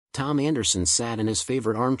Tom Anderson sat in his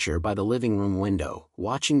favorite armchair by the living room window,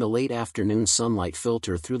 watching the late afternoon sunlight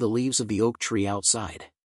filter through the leaves of the oak tree outside.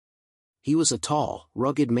 He was a tall,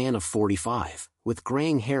 rugged man of 45, with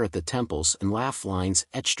graying hair at the temples and laugh lines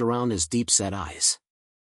etched around his deep-set eyes.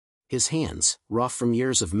 His hands, rough from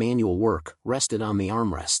years of manual work, rested on the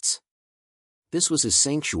armrests. This was his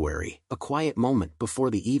sanctuary, a quiet moment before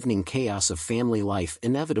the evening chaos of family life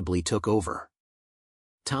inevitably took over.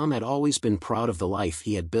 Tom had always been proud of the life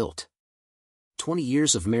he had built. 20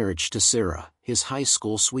 years of marriage to Sarah, his high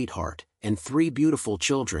school sweetheart, and 3 beautiful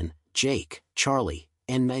children, Jake, Charlie,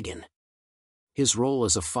 and Megan. His role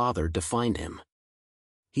as a father defined him.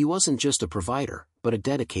 He wasn't just a provider, but a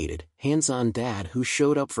dedicated, hands-on dad who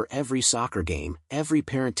showed up for every soccer game, every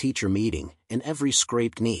parent-teacher meeting, and every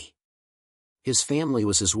scraped knee. His family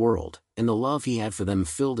was his world, and the love he had for them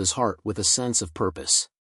filled his heart with a sense of purpose.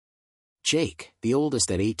 Jake, the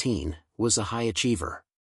oldest at 18, was a high achiever.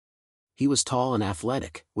 He was tall and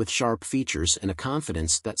athletic, with sharp features and a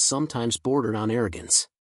confidence that sometimes bordered on arrogance.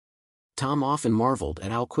 Tom often marveled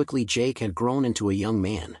at how quickly Jake had grown into a young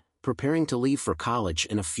man, preparing to leave for college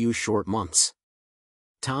in a few short months.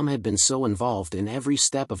 Tom had been so involved in every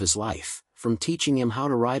step of his life, from teaching him how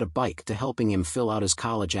to ride a bike to helping him fill out his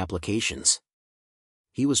college applications.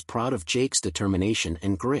 He was proud of Jake's determination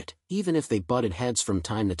and grit, even if they butted heads from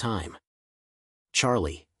time to time.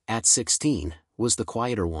 Charlie, at 16, was the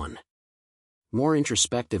quieter one. More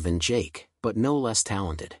introspective than Jake, but no less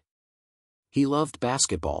talented. He loved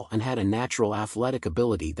basketball and had a natural athletic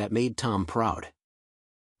ability that made Tom proud.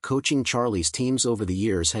 Coaching Charlie's teams over the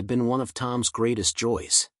years had been one of Tom's greatest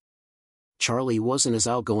joys. Charlie wasn't as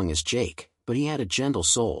outgoing as Jake, but he had a gentle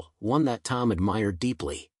soul, one that Tom admired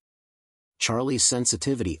deeply. Charlie's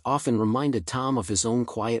sensitivity often reminded Tom of his own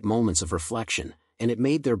quiet moments of reflection, and it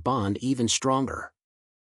made their bond even stronger.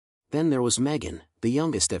 Then there was Megan, the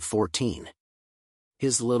youngest at 14.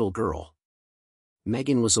 His little girl.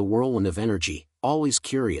 Megan was a whirlwind of energy, always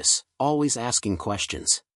curious, always asking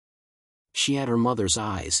questions. She had her mother's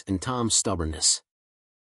eyes and Tom's stubbornness.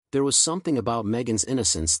 There was something about Megan's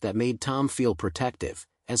innocence that made Tom feel protective,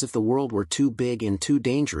 as if the world were too big and too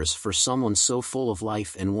dangerous for someone so full of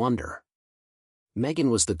life and wonder. Megan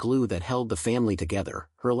was the glue that held the family together,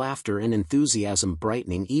 her laughter and enthusiasm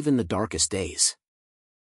brightening even the darkest days.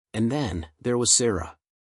 And then, there was Sarah.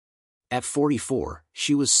 At 44,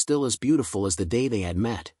 she was still as beautiful as the day they had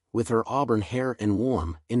met, with her auburn hair and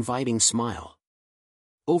warm, inviting smile.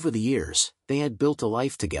 Over the years, they had built a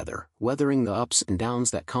life together, weathering the ups and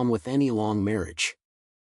downs that come with any long marriage.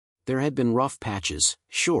 There had been rough patches,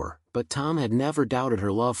 sure, but Tom had never doubted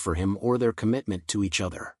her love for him or their commitment to each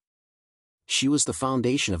other. She was the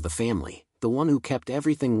foundation of the family, the one who kept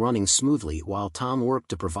everything running smoothly while Tom worked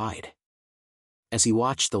to provide. As he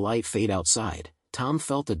watched the light fade outside, Tom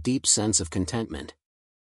felt a deep sense of contentment.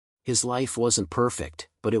 His life wasn't perfect,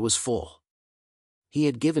 but it was full. He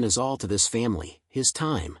had given his all to this family, his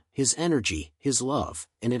time, his energy, his love,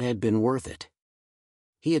 and it had been worth it.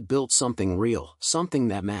 He had built something real, something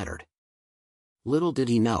that mattered. Little did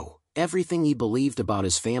he know, everything he believed about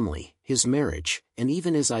his family, his marriage, and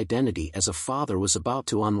even his identity as a father was about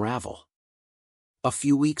to unravel. A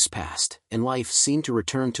few weeks passed, and life seemed to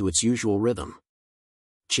return to its usual rhythm.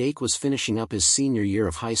 Jake was finishing up his senior year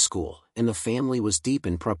of high school, and the family was deep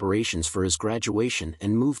in preparations for his graduation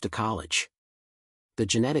and move to college. The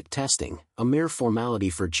genetic testing, a mere formality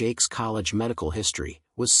for Jake's college medical history,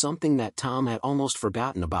 was something that Tom had almost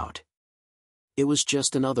forgotten about. It was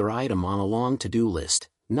just another item on a long to-do list,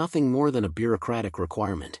 nothing more than a bureaucratic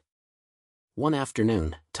requirement. One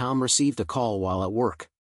afternoon, Tom received a call while at work.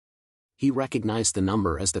 He recognized the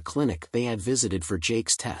number as the clinic they had visited for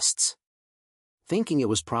Jake's tests. Thinking it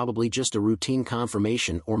was probably just a routine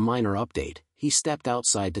confirmation or minor update, he stepped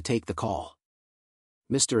outside to take the call.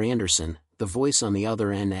 "Mr. Anderson," the voice on the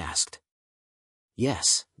other end asked.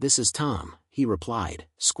 "Yes, this is Tom," he replied,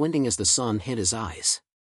 squinting as the sun hit his eyes.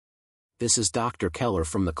 "This is Dr. Keller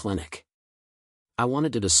from the clinic. I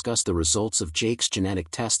wanted to discuss the results of Jake's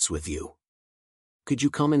genetic tests with you. Could you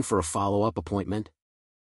come in for a follow-up appointment?"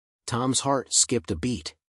 Tom's heart skipped a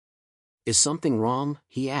beat. "Is something wrong?"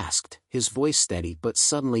 he asked, his voice steady but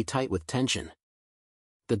suddenly tight with tension.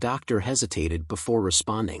 The doctor hesitated before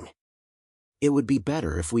responding. "It would be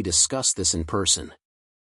better if we discussed this in person.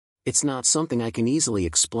 It's not something I can easily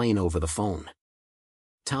explain over the phone."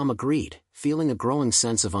 Tom agreed, feeling a growing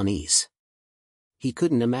sense of unease. He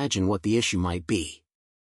couldn't imagine what the issue might be.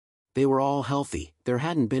 They were all healthy, there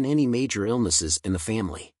hadn't been any major illnesses in the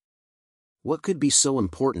family. What could be so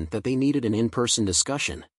important that they needed an in-person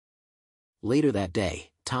discussion? Later that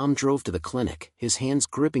day, Tom drove to the clinic, his hands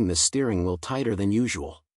gripping the steering wheel tighter than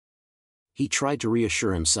usual. He tried to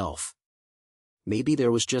reassure himself. Maybe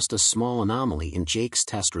there was just a small anomaly in Jake's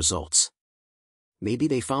test results. Maybe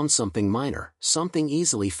they found something minor, something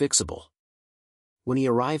easily fixable. When he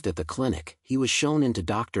arrived at the clinic, he was shown into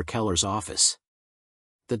Dr. Keller's office.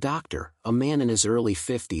 The doctor, a man in his early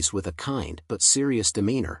 50s with a kind but serious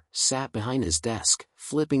demeanor, sat behind his desk,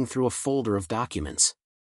 flipping through a folder of documents.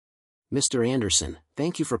 "Mr. Anderson,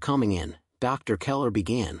 thank you for coming in," Dr. Keller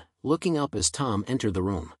began, looking up as Tom entered the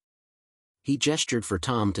room. He gestured for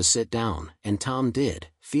Tom to sit down, and Tom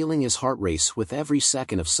did, feeling his heart race with every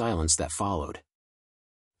second of silence that followed.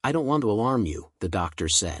 "I don't want to alarm you," the doctor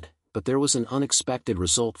said, "but there was an unexpected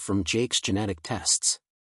result from Jake's genetic tests."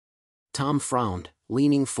 Tom frowned,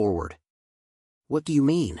 leaning forward. "What do you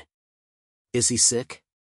mean? Is he sick?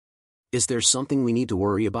 Is there something we need to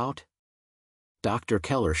worry about?" Dr.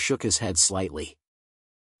 Keller shook his head slightly.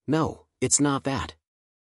 "No, it's not that.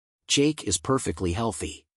 Jake is perfectly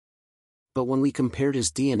healthy. But when we compared his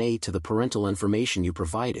DNA to the parental information you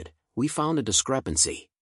provided, we found a discrepancy.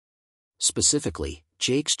 Specifically,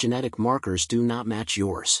 Jake's genetic markers do not match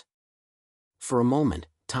yours." For a moment,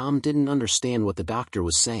 Tom didn't understand what the doctor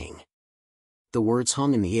was saying. The words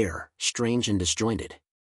hung in the air, strange and disjointed.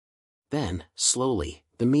 Then, slowly,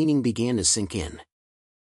 the meaning began to sink in.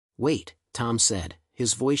 "Wait," Tom said,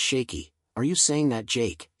 his voice shaky, "are you saying that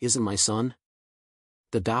Jake isn't my son?"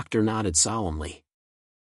 The doctor nodded solemnly.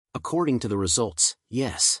 "According to the results,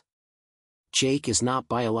 yes. Jake is not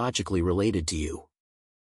biologically related to you."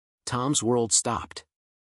 Tom's world stopped.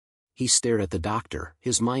 He stared at the doctor,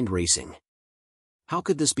 his mind racing. How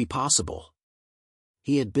could this be possible?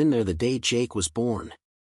 He had been there the day Jake was born.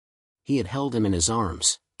 He had held him in his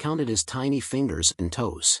arms, counted his tiny fingers and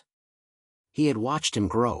toes. He had watched him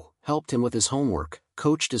grow, helped him with his homework,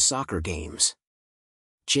 coached his soccer games.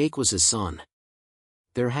 Jake was his son.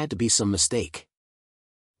 There had to be some mistake.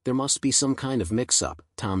 "There must be some kind of mix-up,"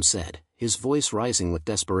 Tom said, his voice rising with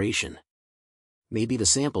desperation. "Maybe the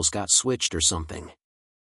samples got switched or something.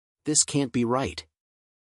 This can't be right."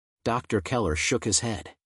 Dr. Keller shook his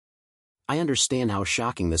head. "I understand how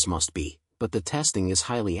shocking this must be, but the testing is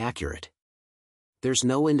highly accurate. There's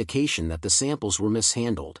no indication that the samples were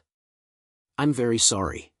mishandled. I'm very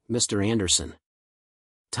sorry, Mr. Anderson."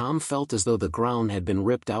 Tom felt as though the ground had been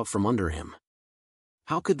ripped out from under him.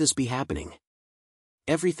 How could this be happening?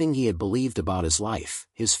 Everything he had believed about his life,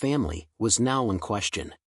 his family, was now in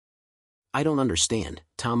question. "I don't understand,"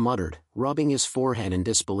 Tom muttered, rubbing his forehead in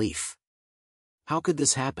disbelief. "How could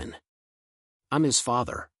this happen? I'm his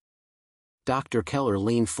father." Dr. Keller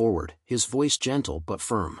leaned forward, his voice gentle but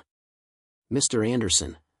firm. "Mr.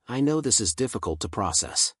 Anderson, I know this is difficult to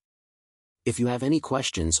process. If you have any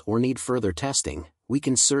questions or need further testing, we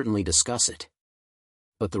can certainly discuss it.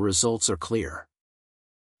 But the results are clear."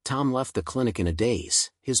 Tom left the clinic in a daze,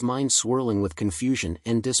 his mind swirling with confusion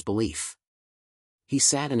and disbelief. He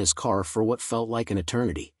sat in his car for what felt like an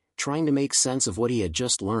eternity, trying to make sense of what he had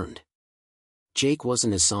just learned. Jake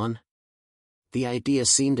wasn't his son? The idea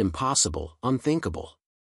seemed impossible, unthinkable.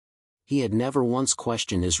 He had never once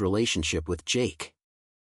questioned his relationship with Jake.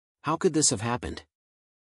 How could this have happened?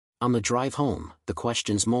 On the drive home, the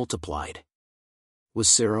questions multiplied. Was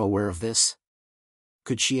Sarah aware of this?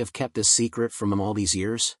 Could she have kept this secret from him all these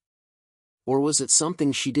years? Or was it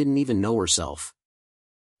something she didn't even know herself?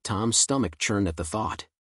 Tom's stomach churned at the thought.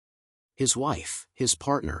 His wife, his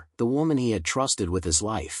partner, the woman he had trusted with his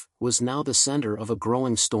life, was now the center of a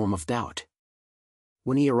growing storm of doubt.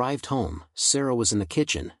 When he arrived home, Sarah was in the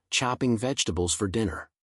kitchen, chopping vegetables for dinner.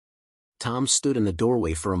 Tom stood in the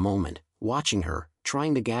doorway for a moment, watching her,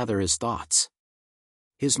 trying to gather his thoughts.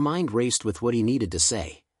 His mind raced with what he needed to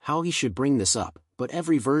say, how he should bring this up, but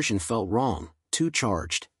every version felt wrong, too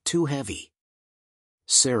charged, too heavy.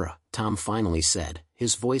 "Sarah," Tom finally said,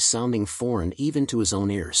 his voice sounding foreign even to his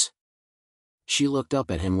own ears. She looked up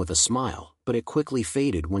at him with a smile, but it quickly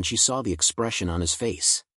faded when she saw the expression on his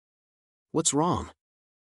face. "What's wrong?"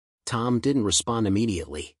 Tom didn't respond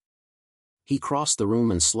immediately. He crossed the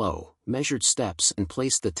room in slow, measured steps and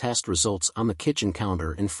placed the test results on the kitchen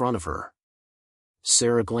counter in front of her.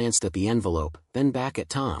 Sarah glanced at the envelope, then back at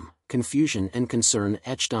Tom, confusion and concern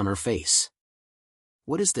etched on her face.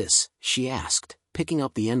 "What is this?" she asked, picking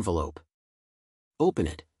up the envelope. "Open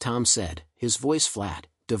it," Tom said, his voice flat,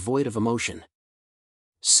 devoid of emotion.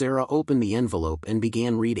 Sarah opened the envelope and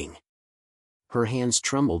began reading. Her hands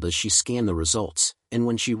trembled as she scanned the results, and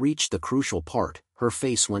when she reached the crucial part, her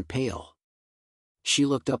face went pale. She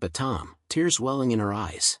looked up at Tom, tears welling in her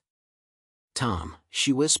eyes. "Tom,"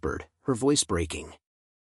 she whispered, her voice breaking.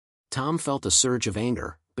 Tom felt a surge of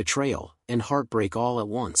anger, betrayal, and heartbreak all at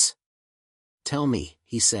once. "Tell me,"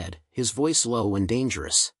 he said, his voice low and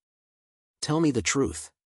dangerous. Tell me the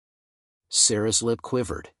truth. Sarah's lip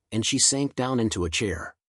quivered, and she sank down into a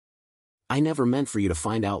chair. I never meant for you to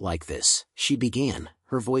find out like this, she began,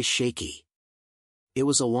 her voice shaky. It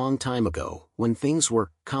was a long time ago, when things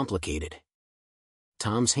were complicated.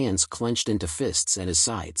 Tom's hands clenched into fists at his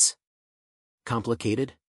sides.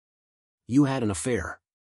 Complicated? You had an affair.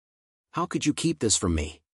 How could you keep this from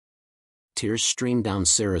me? Tears streamed down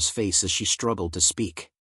Sarah's face as she struggled to speak.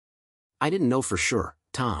 I didn't know for sure,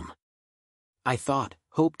 Tom. I thought,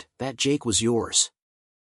 hoped, that Jake was yours.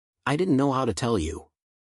 I didn't know how to tell you.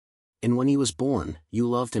 And when he was born, you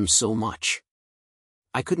loved him so much.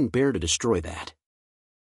 I couldn't bear to destroy that.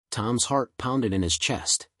 Tom's heart pounded in his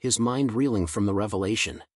chest, his mind reeling from the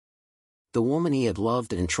revelation. The woman he had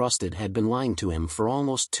loved and trusted had been lying to him for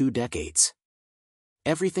almost 2 decades.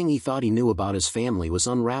 Everything he thought he knew about his family was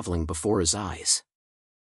unraveling before his eyes.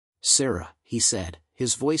 Sarah, he said,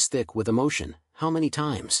 his voice thick with emotion, how many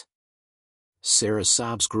times? Sarah's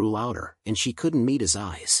sobs grew louder, and she couldn't meet his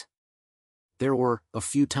eyes. There were a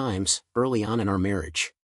few times, early on in our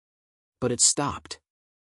marriage. But it stopped.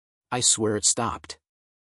 I swear it stopped.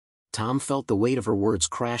 Tom felt the weight of her words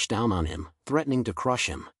crash down on him, threatening to crush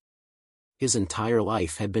him. His entire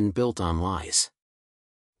life had been built on lies.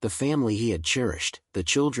 The family he had cherished, the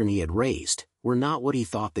children he had raised, were not what he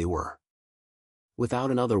thought they were.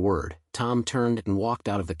 Without another word, Tom turned and walked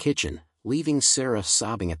out of the kitchen, leaving Sarah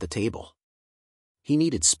sobbing at the table. He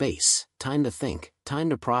needed space, time to think, time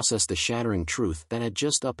to process the shattering truth that had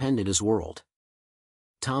just upended his world.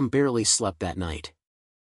 Tom barely slept that night.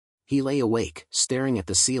 He lay awake, staring at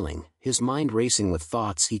the ceiling, his mind racing with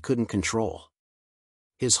thoughts he couldn't control.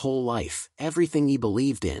 His whole life, everything he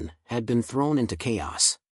believed in, had been thrown into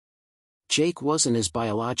chaos. Jake wasn't his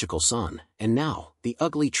biological son, and now, the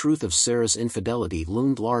ugly truth of Sarah's infidelity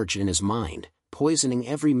loomed large in his mind, poisoning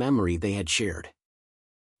every memory they had shared.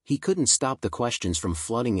 He couldn't stop the questions from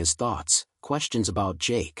flooding his thoughts, questions about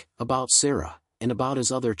Jake, about Sarah, and about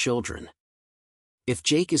his other children. If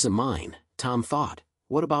Jake isn't mine, Tom thought,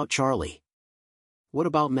 what about Charlie? What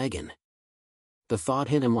about Megan? The thought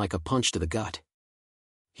hit him like a punch to the gut.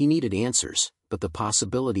 He needed answers, but the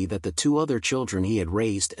possibility that the 2 other children he had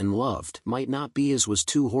raised and loved might not be his was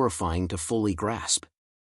too horrifying to fully grasp.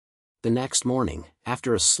 The next morning,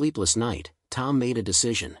 after a sleepless night, Tom made a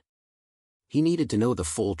decision. He needed to know the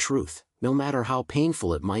full truth, no matter how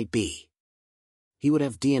painful it might be. He would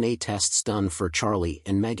have DNA tests done for Charlie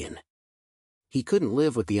and Megan. He couldn't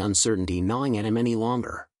live with the uncertainty gnawing at him any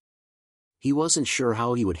longer. He wasn't sure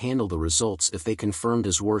how he would handle the results if they confirmed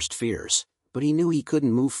his worst fears, but he knew he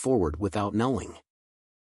couldn't move forward without knowing.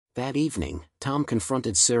 That evening, Tom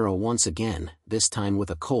confronted Sarah once again, this time with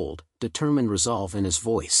a cold, determined resolve in his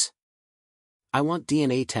voice. I want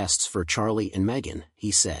DNA tests for Charlie and Megan,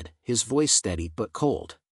 he said, his voice steady but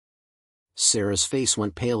cold. Sarah's face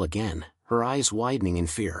went pale again, her eyes widening in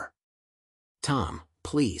fear. Tom,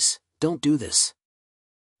 please, don't do this.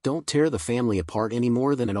 Don't tear the family apart any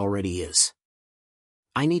more than it already is.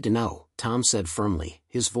 I need to know, Tom said firmly,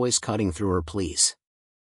 his voice cutting through her pleas.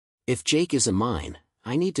 If Jake isn't mine,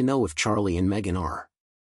 I need to know if Charlie and Megan are.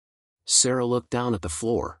 Sarah looked down at the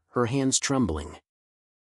floor, her hands trembling.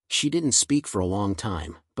 She didn't speak for a long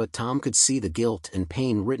time, but Tom could see the guilt and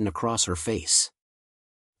pain written across her face.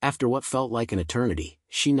 After what felt like an eternity,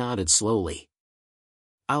 she nodded slowly.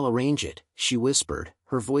 I'll arrange it, she whispered,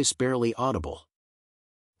 her voice barely audible.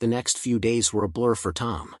 The next few days were a blur for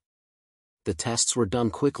Tom. The tests were done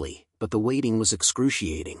quickly, but the waiting was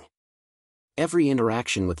excruciating. Every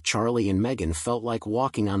interaction with Charlie and Megan felt like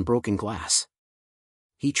walking on broken glass.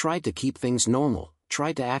 He tried to keep things normal,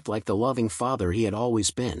 tried to act like the loving father he had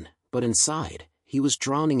always been, but inside, he was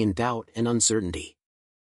drowning in doubt and uncertainty.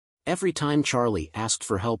 Every time Charlie asked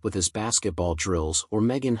for help with his basketball drills or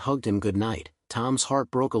Megan hugged him goodnight, Tom's heart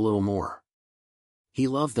broke a little more. He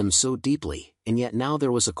loved them so deeply, and yet now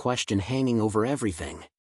there was a question hanging over everything.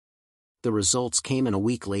 The results came in a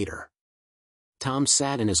week later. Tom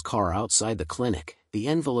sat in his car outside the clinic, the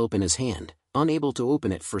envelope in his hand, unable to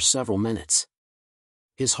open it for several minutes.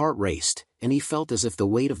 His heart raced, and he felt as if the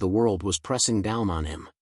weight of the world was pressing down on him.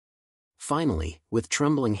 Finally, with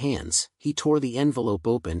trembling hands, he tore the envelope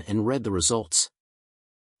open and read the results.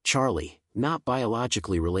 Charlie, not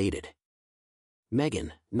biologically related.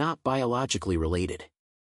 Megan, not biologically related.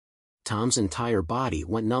 Tom's entire body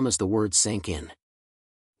went numb as the words sank in.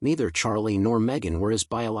 Neither Charlie nor Megan were his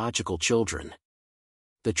biological children.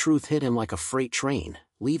 The truth hit him like a freight train,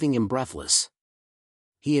 leaving him breathless.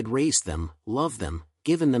 He had raised them, loved them,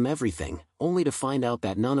 given them everything, only to find out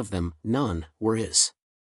that none, were his.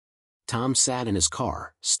 Tom sat in his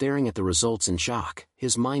car, staring at the results in shock,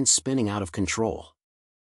 his mind spinning out of control.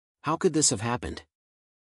 How could this have happened?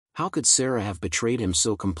 How could Sarah have betrayed him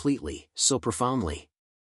so completely, so profoundly?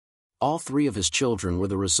 All three of his children were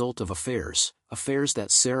the result of affairs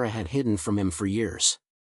that Sarah had hidden from him for years.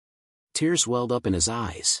 Tears welled up in his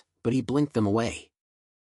eyes, but he blinked them away.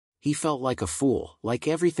 He felt like a fool, like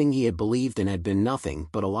everything he had believed in had been nothing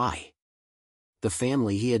but a lie. The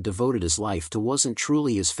family he had devoted his life to wasn't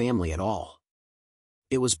truly his family at all.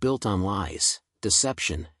 It was built on lies,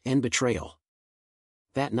 deception, and betrayal.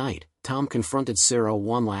 That night, Tom confronted Sarah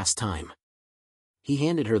one last time. He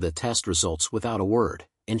handed her the test results without a word,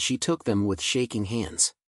 and she took them with shaking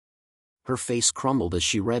hands. Her face crumbled as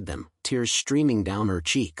she read them, tears streaming down her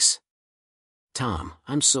cheeks. "Tom,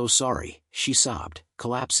 I'm so sorry," she sobbed,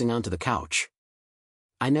 collapsing onto the couch.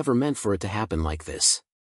 "I never meant for it to happen like this.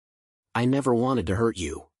 I never wanted to hurt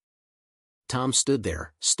you." Tom stood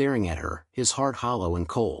there, staring at her, his heart hollow and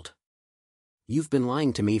cold. "You've been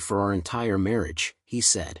lying to me for our entire marriage," he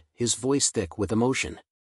said, his voice thick with emotion.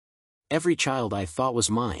 "Every child I thought was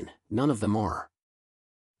mine, none of them are.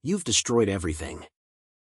 You've destroyed everything."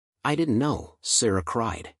 "I didn't know," Sarah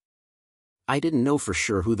cried. "I didn't know for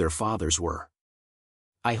sure who their fathers were.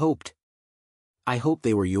 I hoped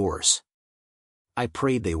they were yours. I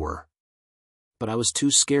prayed they were. But I was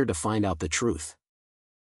too scared to find out the truth.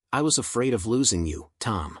 I was afraid of losing you,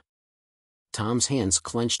 Tom." Tom's hands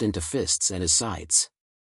clenched into fists at his sides.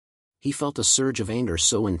 He felt a surge of anger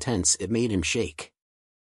so intense it made him shake.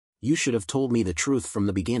 "You should have told me the truth from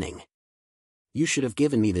the beginning. You should have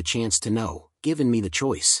given me the chance to know, given me the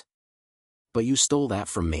choice. But you stole that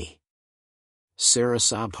from me." Sarah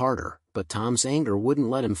sobbed harder, but Tom's anger wouldn't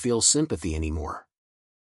let him feel sympathy anymore.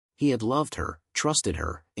 He had loved her, trusted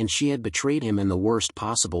her, and she had betrayed him in the worst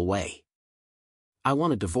possible way. "I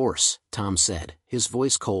want a divorce," Tom said, his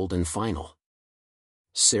voice cold and final.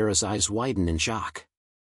 Sarah's eyes widened in shock.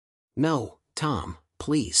 "No, Tom,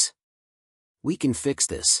 please. We can fix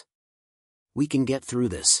this. We can get through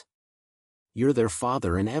this. You're their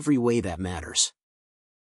father in every way that matters."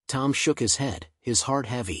 Tom shook his head, his heart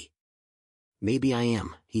heavy. "Maybe I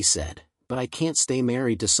am," he said, "but I can't stay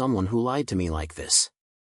married to someone who lied to me like this.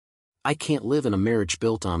 I can't live in a marriage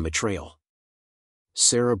built on betrayal."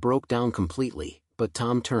 Sarah broke down completely, but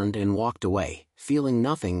Tom turned and walked away, feeling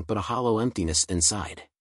nothing but a hollow emptiness inside.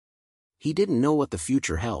 He didn't know what the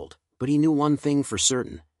future held, but he knew one thing for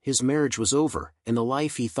certain: his marriage was over, and the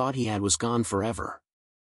life he thought he had was gone forever.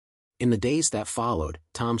 In the days that followed,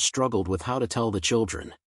 Tom struggled with how to tell the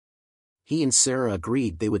children. He and Sarah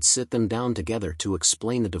agreed they would sit them down together to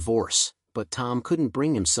explain the divorce, but Tom couldn't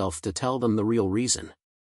bring himself to tell them the real reason.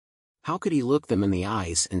 How could he look them in the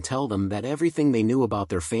eyes and tell them that everything they knew about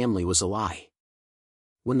their family was a lie?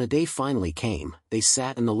 When the day finally came, they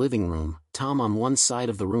sat in the living room, Tom on one side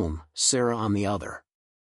of the room, Sarah on the other.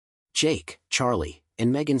 Jake, Charlie,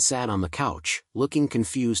 and Megan sat on the couch, looking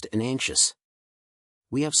confused and anxious.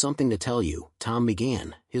 "We have something to tell you," Tom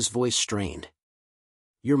began, his voice strained.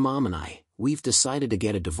 "Your mom and we've decided to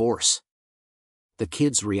get a divorce." The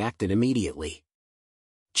kids reacted immediately.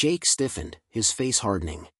 Jake stiffened, his face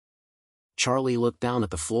hardening. Charlie looked down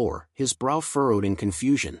at the floor, his brow furrowed in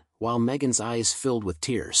confusion, while Megan's eyes filled with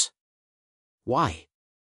tears. "Why?"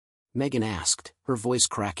 Megan asked, her voice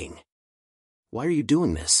cracking. "Why are you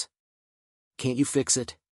doing this? Can't you fix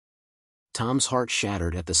it?" Tom's heart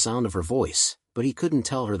shattered at the sound of her voice, but he couldn't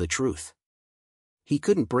tell her the truth. He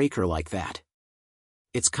couldn't break her like that.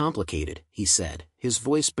 "It's complicated," he said, his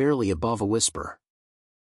voice barely above a whisper.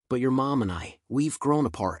 "But your mom and we've grown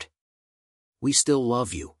apart. We still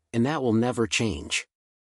love you, and that will never change."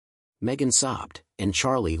 Megan sobbed, and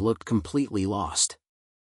Charlie looked completely lost.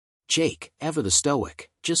 Jake, ever the stoic,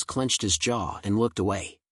 just clenched his jaw and looked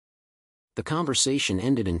away. The conversation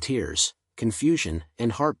ended in tears, confusion,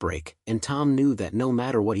 and heartbreak, and Tom knew that no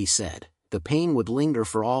matter what he said, the pain would linger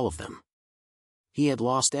for all of them. He had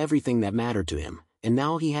lost everything that mattered to him, and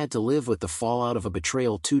now he had to live with the fallout of a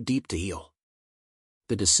betrayal too deep to heal.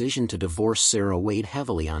 The decision to divorce Sarah weighed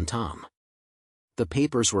heavily on Tom. The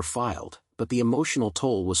papers were filed, but the emotional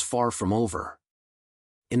toll was far from over.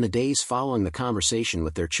 In the days following the conversation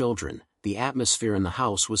with their children, the atmosphere in the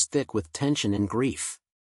house was thick with tension and grief.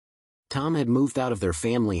 Tom had moved out of their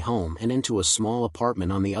family home and into a small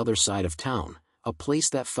apartment on the other side of town, a place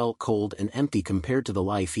that felt cold and empty compared to the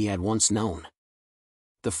life he had once known.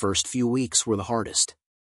 The first few weeks were the hardest.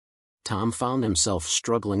 Tom found himself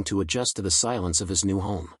struggling to adjust to the silence of his new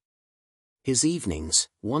home. His evenings,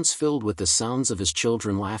 once filled with the sounds of his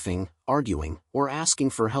children laughing, arguing, or asking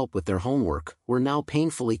for help with their homework, were now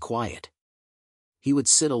painfully quiet. He would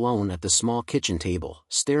sit alone at the small kitchen table,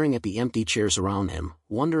 staring at the empty chairs around him,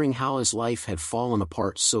 wondering how his life had fallen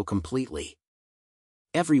apart so completely.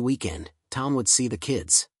 Every weekend, Tom would see the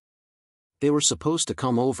kids. They were supposed to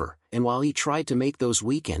come over, and while he tried to make those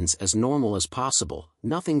weekends as normal as possible,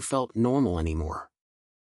 nothing felt normal anymore.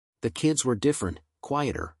 The kids were different,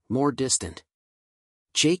 quieter, more distant.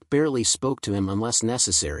 Jake barely spoke to him unless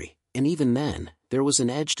necessary, and even then, there was an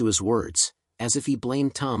edge to his words, as if he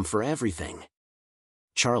blamed Tom for everything.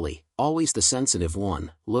 Charlie, always the sensitive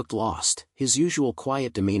one, looked lost, his usual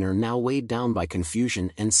quiet demeanor now weighed down by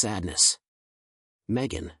confusion and sadness.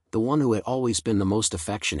 Megan, the one who had always been the most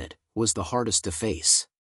affectionate, was the hardest to face.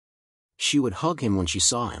 She would hug him when she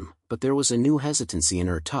saw him, but there was a new hesitancy in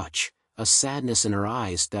her touch, a sadness in her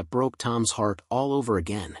eyes that broke Tom's heart all over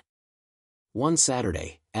again. One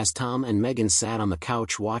Saturday, as Tom and Megan sat on the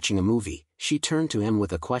couch watching a movie, she turned to him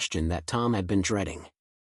with a question that Tom had been dreading.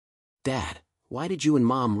 "Dad, why did you and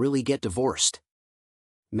Mom really get divorced?"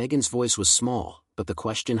 Megan's voice was small, but the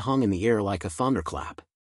question hung in the air like a thunderclap.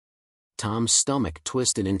 Tom's stomach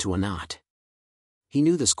twisted into a knot. He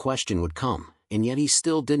knew this question would come, and yet he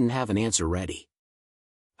still didn't have an answer ready.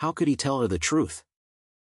 How could he tell her the truth?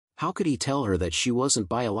 How could he tell her that she wasn't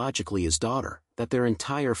biologically his daughter, that their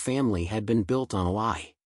entire family had been built on a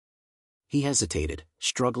lie? He hesitated,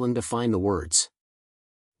 struggling to find the words.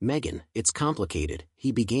 "Megan, it's complicated,"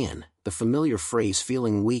 he began, the familiar phrase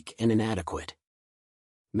feeling weak and inadequate.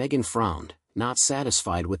 Megan frowned, not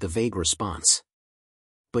satisfied with the vague response.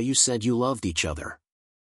 "But you said you loved each other.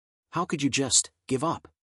 How could you just give up?"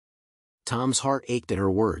 Tom's heart ached at her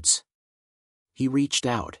words. He reached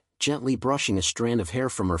out, gently brushing a strand of hair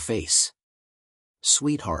from her face.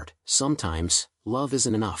 "Sweetheart, sometimes, love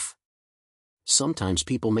isn't enough. Sometimes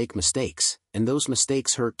people make mistakes, and those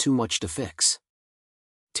mistakes hurt too much to fix."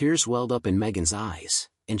 Tears welled up in Megan's eyes,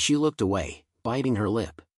 and she looked away, biting her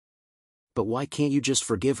lip. "But why can't you just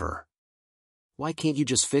forgive her? Why can't you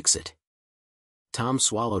just fix it?" Tom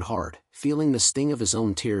swallowed hard, feeling the sting of his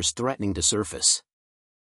own tears threatening to surface.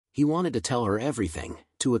 He wanted to tell her everything,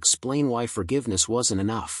 to explain why forgiveness wasn't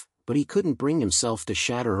enough, but he couldn't bring himself to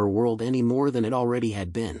shatter her world any more than it already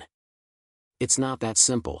had been. "It's not that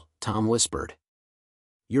simple," Tom whispered.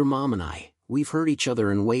 "Your mom and I, we've hurt each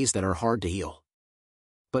other in ways that are hard to heal.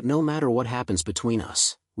 But no matter what happens between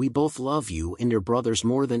us, we both love you and your brothers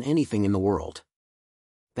more than anything in the world.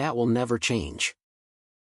 That will never change."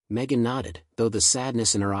 Megan nodded, though the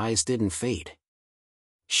sadness in her eyes didn't fade.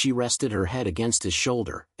 She rested her head against his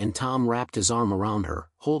shoulder, and Tom wrapped his arm around her,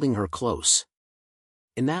 holding her close.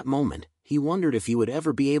 In that moment, he wondered if he would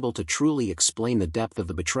ever be able to truly explain the depth of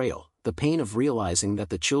the betrayal, the pain of realizing that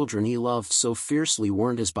the children he loved so fiercely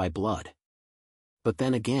weren't his by blood. But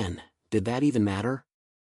then again, did that even matter?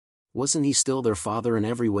 Wasn't he still their father in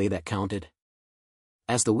every way that counted?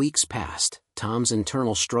 As the weeks passed, Tom's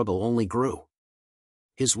internal struggle only grew.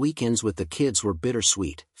 His weekends with the kids were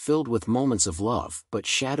bittersweet, filled with moments of love but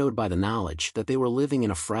shadowed by the knowledge that they were living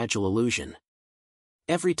in a fragile illusion.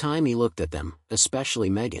 Every time he looked at them, especially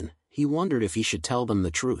Megan, he wondered if he should tell them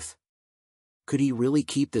the truth. Could he really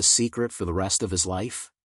keep this secret for the rest of his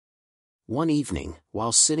life? One evening,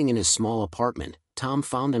 while sitting in his small apartment, Tom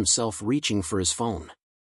found himself reaching for his phone.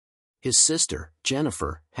 His sister,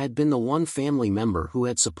 Jennifer, had been the one family member who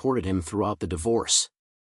had supported him throughout the divorce.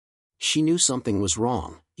 She knew something was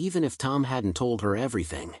wrong, even if Tom hadn't told her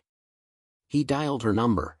everything. He dialed her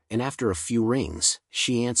number, and after a few rings,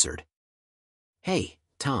 she answered. "Hey,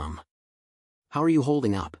 Tom. How are you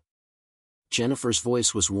holding up?" Jennifer's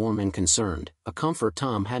voice was warm and concerned, a comfort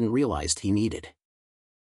Tom hadn't realized he needed.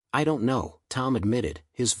 "I don't know," Tom admitted,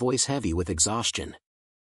 his voice heavy with exhaustion.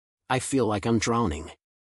 "I feel like I'm drowning."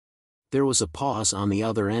 There was a pause on the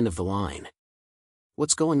other end of the line.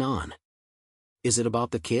 "What's going on? Is it about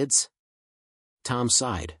the kids?" Tom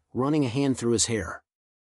sighed, running a hand through his hair.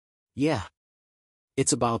 "Yeah.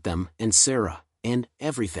 It's about them, and Sarah, and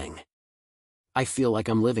everything. I feel like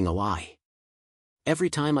I'm living a lie. Every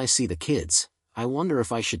time I see the kids, I wonder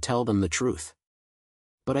if I should tell them the truth.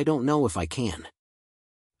 But I don't know if I can.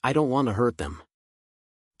 I don't want to hurt them."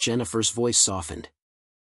 Jennifer's voice softened.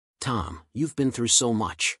 "Tom, you've been through so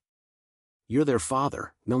much. You're their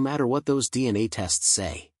father, no matter what those DNA tests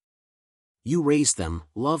say. You raised them,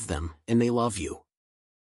 love them, and they love you.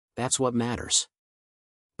 That's what matters.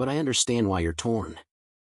 But I understand why you're torn."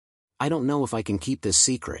 "I don't know if I can keep this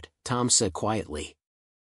secret," Tom said quietly.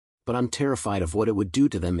 "But I'm terrified of what it would do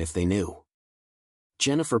to them if they knew."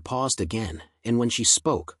 Jennifer paused again, and when she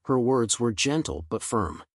spoke, her words were gentle but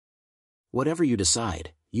firm. "Whatever you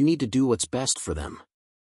decide, you need to do what's best for them.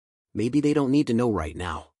 Maybe they don't need to know right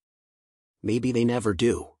now. Maybe they never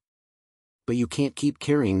do. But you can't keep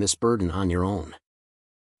carrying this burden on your own.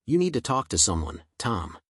 You need to talk to someone,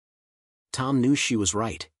 Tom." Tom knew she was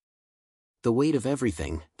right. The weight of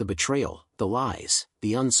everything, the betrayal, the lies,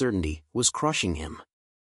 the uncertainty, was crushing him.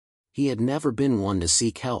 He had never been one to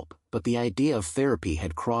seek help, but the idea of therapy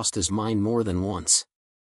had crossed his mind more than once.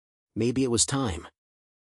 Maybe it was time.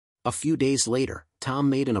 A few days later, Tom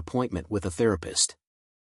made an appointment with a therapist.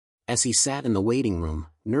 As he sat in the waiting room,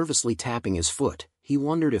 nervously tapping his foot, he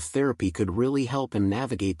wondered if therapy could really help him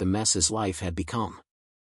navigate the mess his life had become.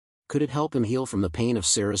 Could it help him heal from the pain of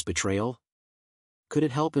Sarah's betrayal? Could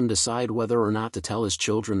it help him decide whether or not to tell his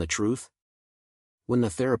children the truth? When the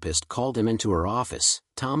therapist called him into her office,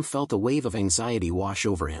 Tom felt a wave of anxiety wash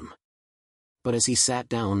over him. But as he sat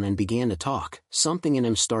down and began to talk, something in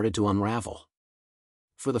him started to unravel.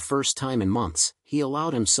 For the first time in months, he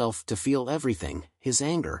allowed himself to feel everything, his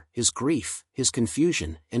anger, his grief, his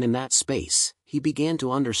confusion, and in that space, he began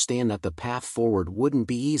to understand that the path forward wouldn't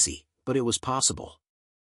be easy, but it was possible.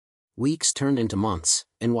 Weeks turned into months,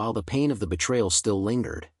 and while the pain of the betrayal still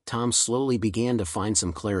lingered, Tom slowly began to find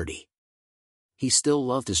some clarity. He still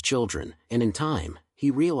loved his children, and in time, he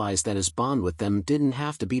realized that his bond with them didn't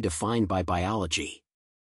have to be defined by biology.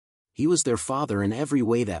 He was their father in every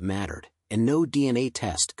way that mattered, and no DNA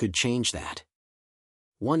test could change that.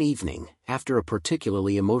 One evening, after a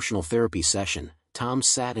particularly emotional therapy session, Tom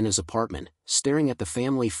sat in his apartment, staring at the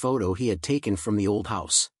family photo he had taken from the old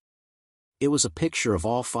house. It was a picture of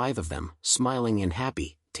all 5 of them, smiling and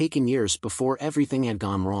happy, taken years before everything had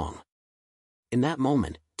gone wrong. In that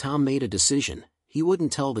moment, Tom made a decision: he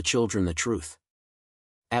wouldn't tell the children the truth.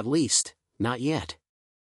 At least, not yet.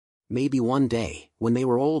 Maybe one day, when they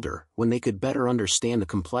were older, when they could better understand the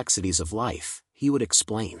complexities of life, he would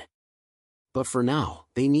explain. But for now,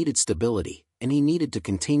 they needed stability, and he needed to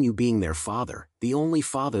continue being their father, the only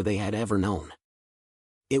father they had ever known.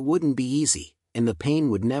 It wouldn't be easy, and the pain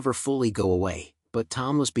would never fully go away, but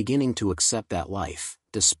Tom was beginning to accept that life,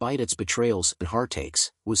 despite its betrayals and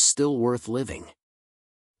heartaches, was still worth living.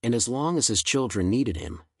 And as long as his children needed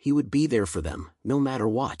him, he would be there for them, no matter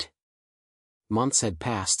what. Months had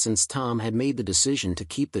passed since Tom had made the decision to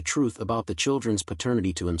keep the truth about the children's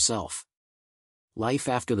paternity to himself. Life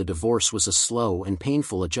after the divorce was a slow and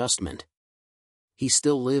painful adjustment. He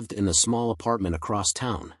still lived in the small apartment across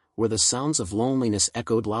town, where the sounds of loneliness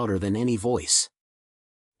echoed louder than any voice.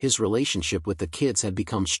 His relationship with the kids had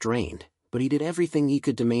become strained, but he did everything he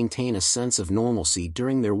could to maintain a sense of normalcy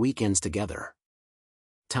during their weekends together.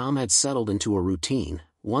 Tom had settled into a routine,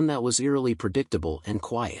 one that was eerily predictable and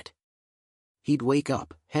quiet. He'd wake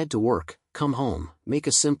up, head to work, come home, make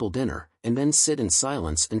a simple dinner, and then sit in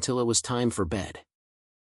silence until it was time for bed.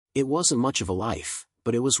 It wasn't much of a life,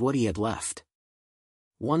 but it was what he had left.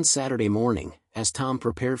 One Saturday morning, as Tom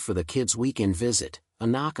prepared for the kids' weekend visit, a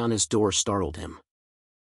knock on his door startled him.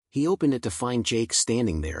 He opened it to find Jake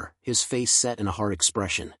standing there, his face set in a hard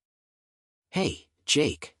expression. "Hey,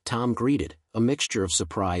 Jake," Tom greeted, a mixture of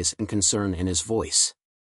surprise and concern in his voice.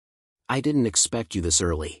 "I didn't expect you this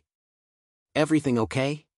early. Everything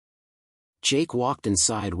okay?" Jake walked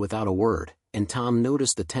inside without a word, and Tom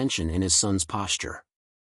noticed the tension in his son's posture.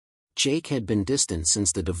 Jake had been distant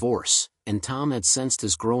since the divorce, and Tom had sensed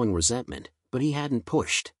his growing resentment, but he hadn't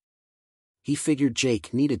pushed. He figured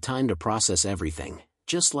Jake needed time to process everything,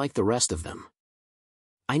 just like the rest of them.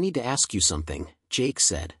 "I need to ask you something," Jake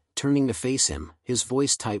said, turning to face him, his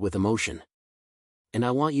voice tight with emotion. "And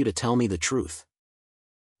I want you to tell me the truth."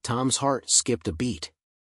 Tom's heart skipped a beat.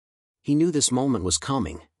 He knew this moment was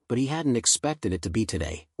coming, but he hadn't expected it to be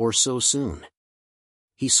today, or so soon.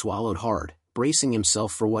 He swallowed hard, bracing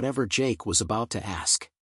himself for whatever Jake was about to ask.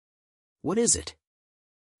 "What is it?"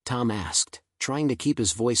 Tom asked, trying to keep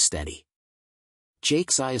his voice steady.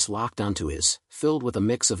 Jake's eyes locked onto his, filled with a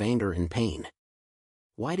mix of anger and pain.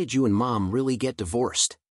 "Why did you and Mom really get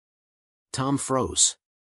divorced?" Tom froze.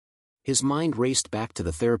 His mind raced back to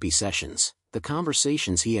the therapy sessions, the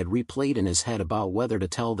conversations he had replayed in his head about whether to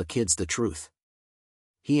tell the kids the truth.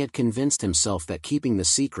 He had convinced himself that keeping the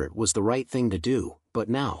secret was the right thing to do, but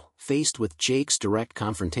now, faced with Jake's direct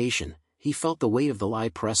confrontation, he felt the weight of the lie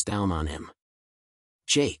press down on him.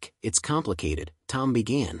 "Jake, it's complicated," Tom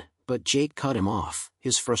began, but Jake cut him off,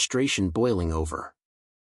 his frustration boiling over.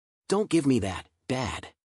 "Don't give me that,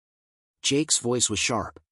 Dad." Jake's voice was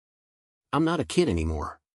sharp. "I'm not a kid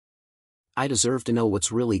anymore. I deserve to know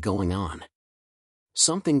what's really going on.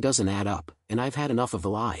 Something doesn't add up, and I've had enough of the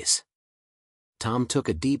lies." Tom took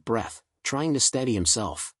a deep breath, trying to steady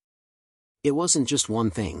himself. "It wasn't just one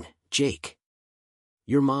thing, Jake.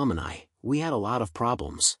 Your mom and I, we had a lot of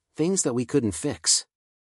problems, things that we couldn't fix."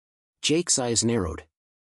 Jake's eyes narrowed.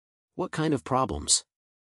 "What kind of problems?"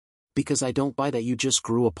 "Because I don't buy that you just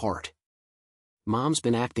grew apart. Mom's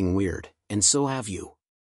been acting weird, and so have you.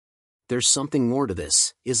 There's something more to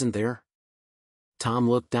this, isn't there?" Tom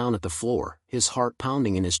looked down at the floor, his heart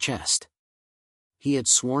pounding in his chest. He had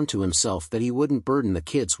sworn to himself that he wouldn't burden the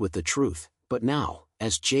kids with the truth, but now,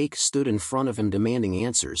 as Jake stood in front of him demanding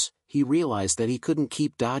answers, he realized that he couldn't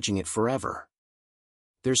keep dodging it forever.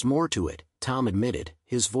 "There's more to it," Tom admitted,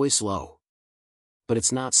 his voice low. "But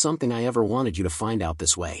it's not something I ever wanted you to find out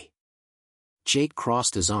this way." Jake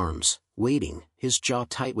crossed his arms, waiting, his jaw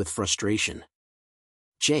tight with frustration.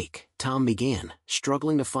 "Jake," Tom began,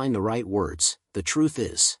 struggling to find the right words, "the truth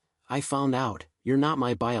is, I found out, you're not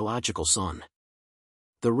my biological son."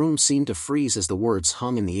 The room seemed to freeze as the words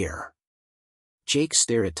hung in the air. Jake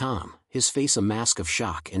stared at Tom, his face a mask of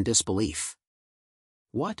shock and disbelief.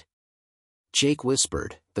 "What?" Jake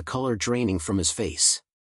whispered, the color draining from his face.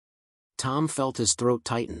 Tom felt his throat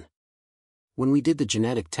tighten. "When we did the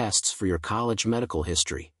genetic tests for your college medical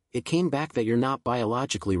history, it came back that you're not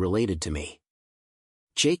biologically related to me."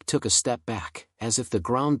 Jake took a step back, as if the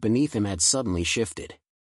ground beneath him had suddenly shifted.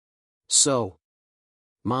 "So,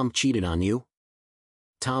 Mom cheated on you?"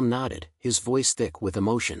 Tom nodded, his voice thick with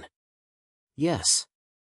emotion. "Yes.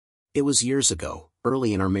 It was years ago,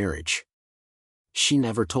 early in our marriage. She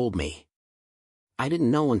never told me. I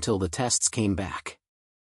didn't know until the tests came back."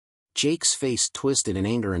 Jake's face twisted in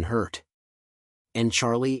anger and hurt. "And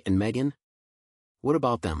Charlie and Megan? What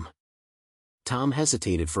about them?" Tom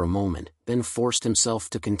hesitated for a moment, then forced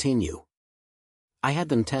himself to continue. "I had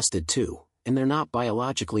them tested too, and they're not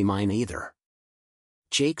biologically mine either."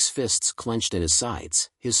 Jake's fists clenched at his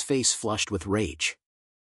sides, his face flushed with rage.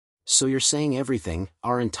 "So you're saying everything,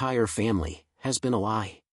 our entire family, has been a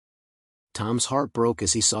lie?" Tom's heart broke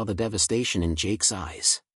as he saw the devastation in Jake's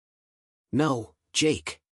eyes. "No,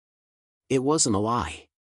 Jake. It wasn't a lie.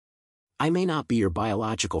 I may not be your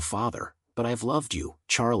biological father, but I've loved you,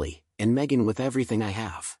 Charlie, and Megan with everything I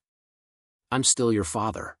have. I'm still your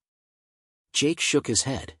father." Jake shook his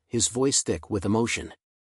head, his voice thick with emotion.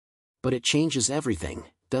 "But it changes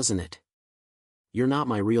everything, doesn't it? You're not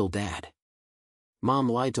my real dad. Mom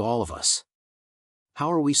lied to all of us.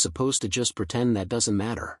 How are we supposed to just pretend that doesn't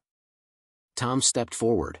matter?" Tom stepped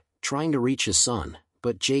forward, trying to reach his son,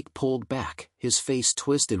 but Jake pulled back, his face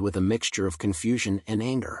twisted with a mixture of confusion and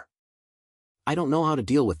anger. "I don't know how to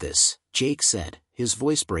deal with this," Jake said, his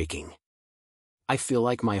voice breaking. "I feel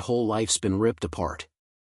like my whole life's been ripped apart."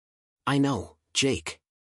 "I know, Jake.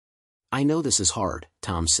 I know this is hard,"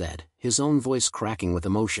 Tom said, his own voice cracking with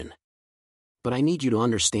emotion. "But I need you to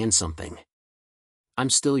understand something.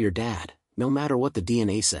 I'm still your dad, no matter what the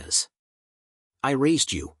DNA says. I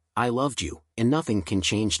raised you, I loved you, and nothing can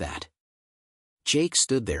change that." Jake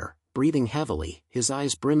stood there, breathing heavily, his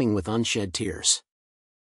eyes brimming with unshed tears.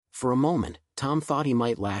 For a moment, Tom thought he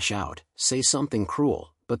might lash out, say something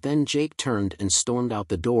cruel, but then Jake turned and stormed out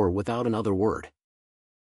the door without another word.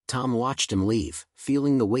 Tom watched him leave,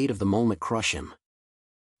 feeling the weight of the moment crush him.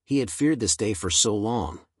 He had feared this day for so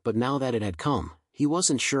long, but now that it had come, he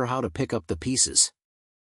wasn't sure how to pick up the pieces.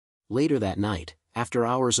 Later that night, after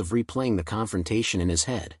hours of replaying the confrontation in his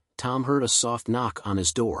head, Tom heard a soft knock on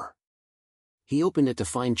his door. He opened it to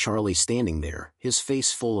find Charlie standing there, his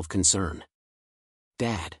face full of concern.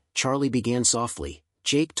 "Dad," Charlie began softly,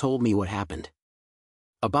 "Jake told me what happened.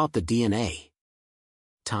 About the DNA."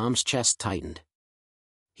 Tom's chest tightened.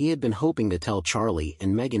 He had been hoping to tell Charlie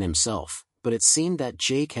and Megan himself, but it seemed that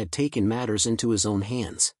Jake had taken matters into his own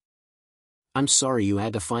hands. "I'm sorry you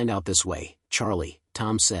had to find out this way, Charlie,"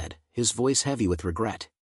 Tom said, his voice heavy with regret.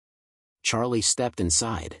 Charlie stepped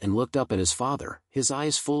inside and looked up at his father, his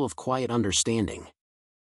eyes full of quiet understanding.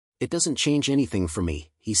 "It doesn't change anything for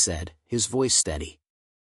me," he said, his voice steady.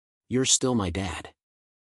 "You're still my dad.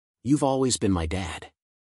 You've always been my dad."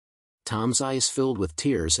 Tom's eyes filled with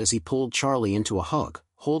tears as he pulled Charlie into a hug,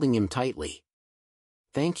 holding him tightly.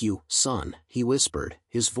 "Thank you, son," he whispered,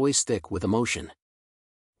 his voice thick with emotion.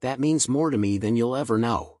 "That means more to me than you'll ever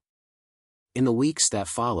know." In the weeks that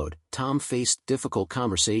followed, Tom faced difficult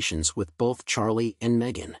conversations with both Charlie and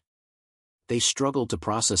Megan. They struggled to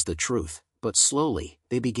process the truth, but slowly,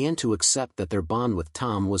 they began to accept that their bond with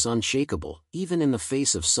Tom was unshakable, even in the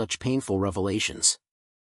face of such painful revelations.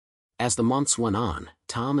 As the months went on,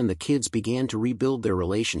 Tom and the kids began to rebuild their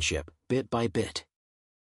relationship, bit by bit.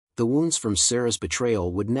 The wounds from Sarah's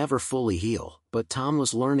betrayal would never fully heal, but Tom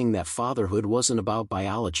was learning that fatherhood wasn't about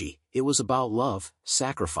biology, it was about love,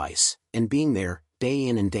 sacrifice, and being there, day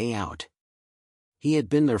in and day out. He had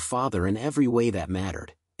been their father in every way that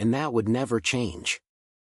mattered, and that would never change.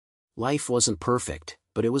 Life wasn't perfect,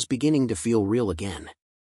 but it was beginning to feel real again.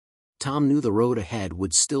 Tom knew the road ahead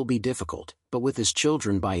would still be difficult, but with his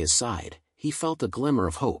children by his side, he felt a glimmer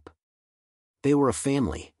of hope. They were a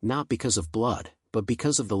family, not because of blood, but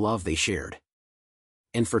because of the love they shared.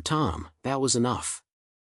 And for Tom, that was enough.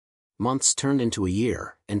 Months turned into a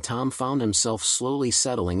year, and Tom found himself slowly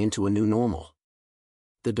settling into a new normal.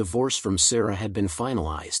 The divorce from Sarah had been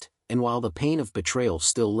finalized, and while the pain of betrayal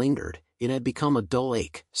still lingered, it had become a dull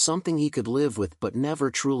ache, something he could live with but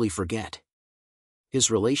never truly forget.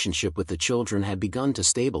 His relationship with the children had begun to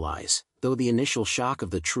stabilize, though the initial shock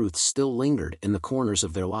of the truth still lingered in the corners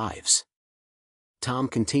of their lives. Tom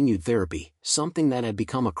continued therapy, something that had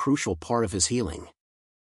become a crucial part of his healing.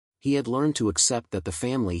 He had learned to accept that the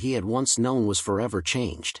family he had once known was forever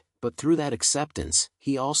changed, but through that acceptance,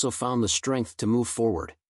 he also found the strength to move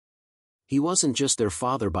forward. He wasn't just their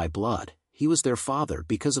father by blood, he was their father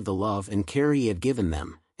because of the love and care he had given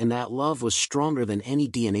them, and that love was stronger than any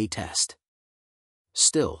DNA test.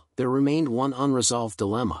 Still, there remained one unresolved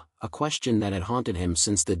dilemma, a question that had haunted him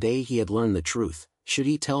since the day he had learned the truth. Should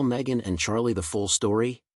he tell Megan and Charlie the full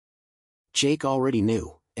story? Jake already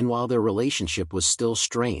knew, and while their relationship was still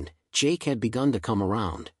strained, Jake had begun to come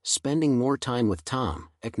around, spending more time with Tom,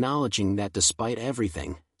 acknowledging that despite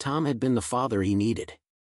everything, Tom had been the father he needed.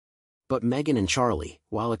 But Megan and Charlie,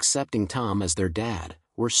 while accepting Tom as their dad,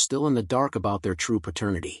 were still in the dark about their true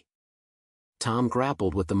paternity. Tom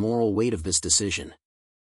grappled with the moral weight of this decision.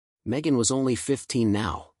 Megan was only 15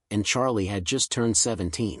 now, and Charlie had just turned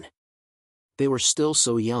 17. They were still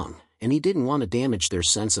so young, and he didn't want to damage their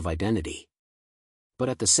sense of identity. But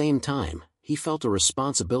at the same time, he felt a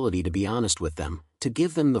responsibility to be honest with them, to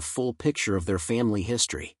give them the full picture of their family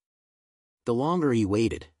history. The longer he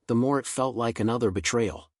waited, the more it felt like another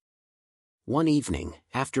betrayal. One evening,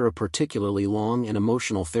 after a particularly long and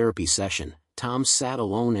emotional therapy session, Tom sat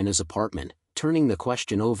alone in his apartment, turning the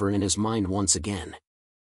question over in his mind once again.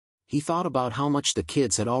 He thought about how much the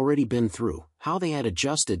kids had already been through, how they had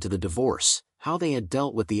adjusted to the divorce, how they had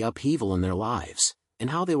dealt with the upheaval in their lives, and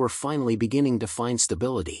how they were finally beginning to find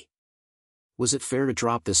stability. Was it fair to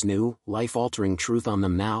drop this new, life-altering truth on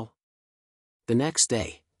them now? The next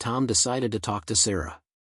day, Tom decided to talk to Sarah.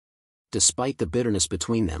 Despite the bitterness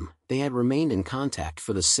between them, they had remained in contact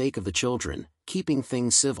for the sake of the children, keeping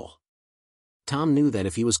things civil. Tom knew that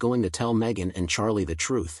if he was going to tell Megan and Charlie the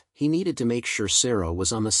truth, he needed to make sure Sarah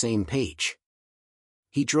was on the same page.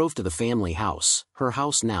 He drove to the family house, her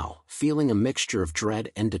house now, feeling a mixture of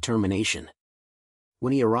dread and determination.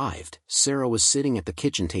 When he arrived, Sarah was sitting at the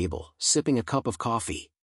kitchen table, sipping a cup of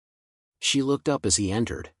coffee. She looked up as he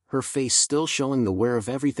entered, her face still showing the wear of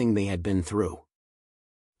everything they had been through.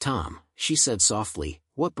 "Tom," she said softly,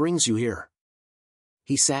 "what brings you here?"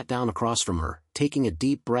 He sat down across from her, taking a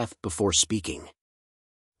deep breath before speaking.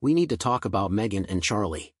 "We need to talk about Megan and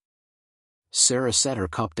Charlie." Sarah set her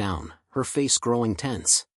cup down, her face growing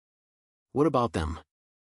tense. "What about them?"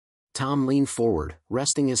 Tom leaned forward,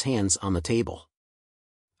 resting his hands on the table.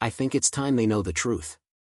 "I think it's time they know the truth."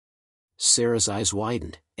 Sarah's eyes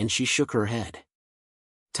widened, and she shook her head.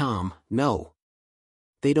 "Tom, no.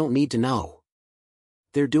 They don't need to know.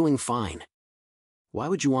 They're doing fine. Why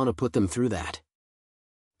would you want to put them through that?"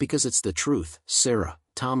 "Because it's the truth, Sarah,"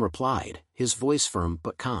 Tom replied, his voice firm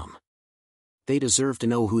but calm. "They deserve to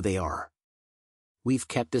know who they are. We've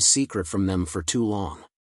kept this secret from them for too long.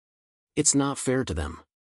 It's not fair to them."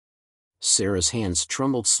 Sarah's hands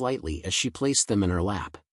trembled slightly as she placed them in her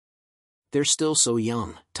lap. "They're still so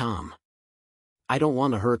young, Tom. I don't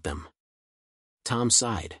want to hurt them." Tom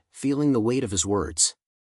sighed, feeling the weight of his words.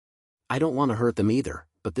 "I don't want to hurt them either,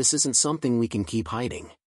 but this isn't something we can keep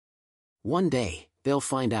hiding. One day, they'll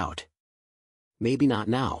find out. Maybe not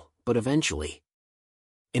now, but eventually.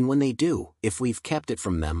 And when they do, if we've kept it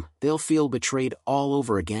from them, they'll feel betrayed all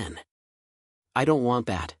over again. I don't want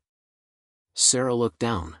that." Sarah looked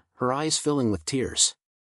down, her eyes filling with tears.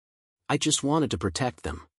 "I just wanted to protect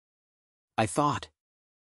them. I thought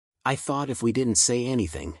if we didn't say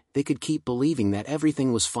anything, they could keep believing that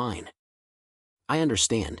everything was fine." "I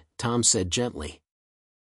understand," Tom said gently.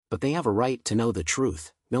 "But they have a right to know the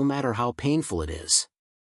truth, no matter how painful it is.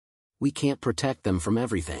 We can't protect them from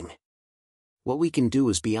everything. What we can do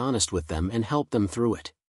is be honest with them and help them through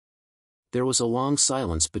it." There was a long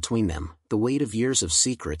silence between them, the weight of years of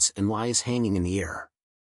secrets and lies hanging in the air.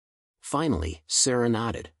 Finally, Sarah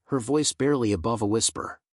nodded, her voice barely above a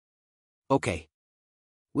whisper. "Okay.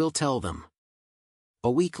 We'll tell them."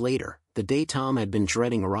 A week later, the day Tom had been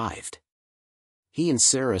dreading arrived. He and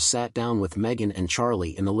Sarah sat down with Megan and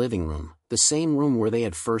Charlie in the living room, the same room where they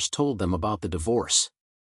had first told them about the divorce.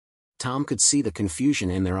 Tom could see the confusion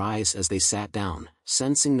in their eyes as they sat down,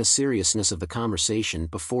 sensing the seriousness of the conversation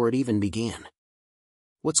before it even began.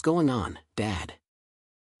 "What's going on, Dad?"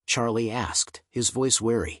 Charlie asked, his voice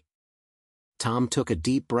wary. Tom took a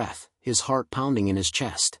deep breath, his heart pounding in his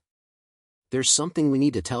chest. "There's something we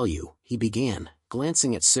need to tell you," he began,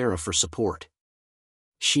 glancing at Sarah for support.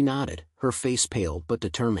 She nodded, her face pale but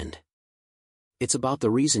determined. It's about the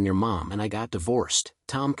reason your mom and I got divorced,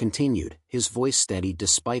 Tom continued, his voice steady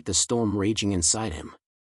despite the storm raging inside him.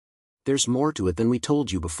 There's more to it than we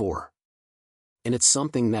told you before. And it's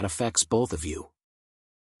something that affects both of you.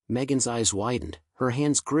 Megan's eyes widened, her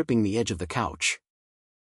hands gripping the edge of the couch.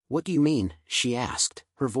 What do you mean? She asked,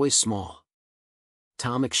 her voice small.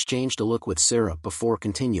 Tom exchanged a look with Sarah before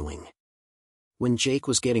continuing. When Jake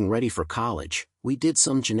was getting ready for college, we did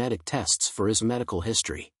some genetic tests for his medical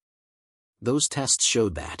history. Those tests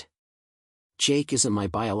showed that Jake isn't my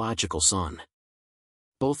biological son.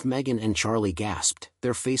 Both Megan and Charlie gasped,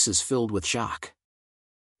 their faces filled with shock.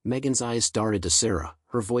 Megan's eyes darted to Sarah,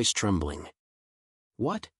 her voice trembling.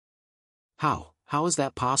 What? How is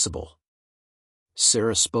that possible?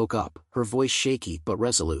 Sarah spoke up, her voice shaky but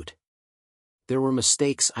resolute. There were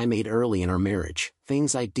mistakes I made early in our marriage,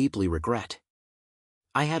 things I deeply regret.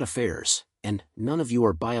 I had affairs, and none of you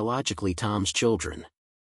are biologically Tom's children.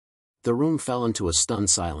 The room fell into a stunned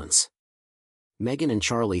silence. Megan and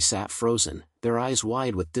Charlie sat frozen, their eyes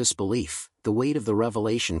wide with disbelief, the weight of the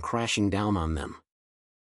revelation crashing down on them.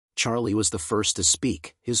 Charlie was the first to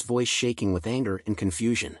speak, his voice shaking with anger and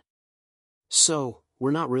confusion. So,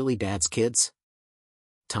 we're not really Dad's kids?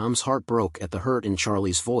 Tom's heart broke at the hurt in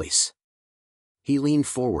Charlie's voice. He leaned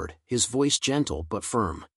forward, his voice gentle but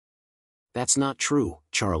firm. That's not true,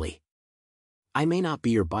 Charlie. I may not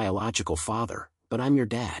be your biological father, but I'm your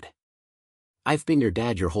dad. I've been your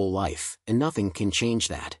dad your whole life, and nothing can change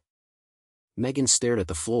that. Megan stared at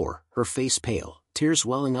the floor, her face pale, tears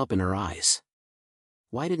welling up in her eyes.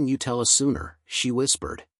 Why didn't you tell us sooner? She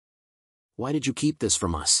whispered. Why did you keep this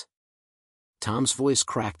from us? Tom's voice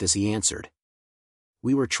cracked as he answered.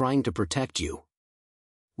 We were trying to protect you.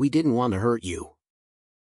 We didn't want to hurt you.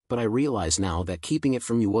 But I realize now that keeping it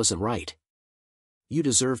from you wasn't right. You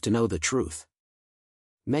deserve to know the truth.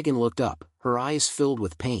 Megan looked up, her eyes filled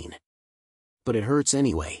with pain. But it hurts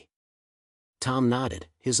anyway. Tom nodded,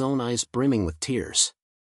 his own eyes brimming with tears.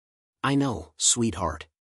 I know, sweetheart.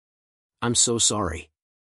 I'm so sorry.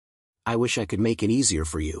 I wish I could make it easier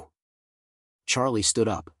for you. Charlie stood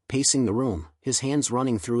up, pacing the room, his hands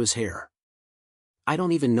running through his hair. I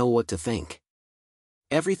don't even know what to think.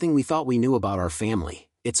 Everything we thought we knew about our family,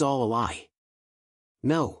 it's all a lie.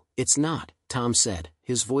 No, it's not, Tom said,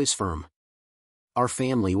 his voice firm. Our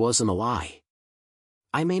family wasn't a lie.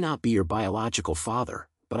 I may not be your biological father,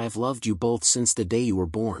 but I've loved you both since the day you were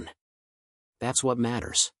born. That's what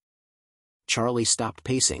matters. Charlie stopped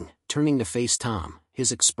pacing, turning to face Tom,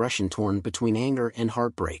 his expression torn between anger and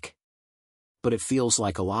heartbreak. But it feels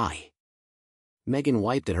like a lie. Megan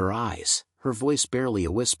wiped at her eyes, her voice barely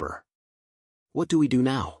a whisper. What do we do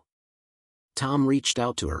now? Tom reached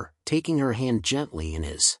out to her, taking her hand gently in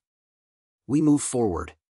his. We move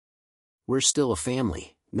forward. We're still a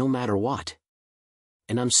family, no matter what.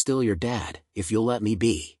 And I'm still your dad, if you'll let me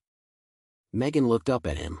be. Megan looked up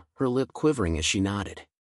at him, her lip quivering as she nodded.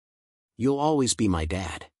 You'll always be my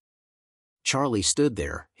dad. Charlie stood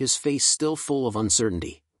there, his face still full of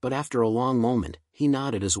uncertainty, but after a long moment, he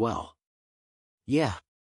nodded as well. Yeah.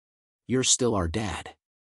 You're still our dad.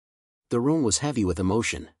 The room was heavy with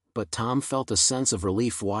emotion, but Tom felt a sense of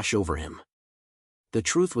relief wash over him. The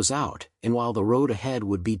truth was out, and while the road ahead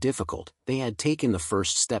would be difficult, they had taken the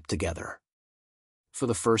first step together. For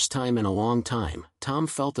the first time in a long time, Tom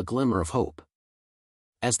felt a glimmer of hope.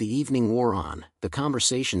 As the evening wore on, the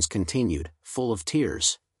conversations continued, full of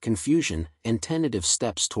tears, confusion, and tentative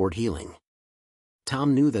steps toward healing.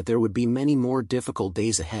 Tom knew that there would be many more difficult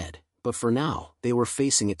days ahead, but for now, they were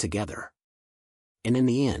facing it together. And in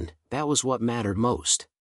the end, that was what mattered most.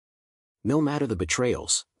 No matter the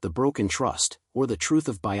betrayals, the broken trust, or the truth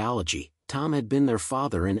of biology, Tom had been their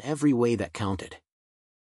father in every way that counted.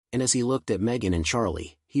 And as he looked at Megan and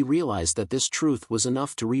Charlie, he realized that this truth was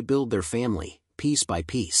enough to rebuild their family, piece by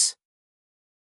piece.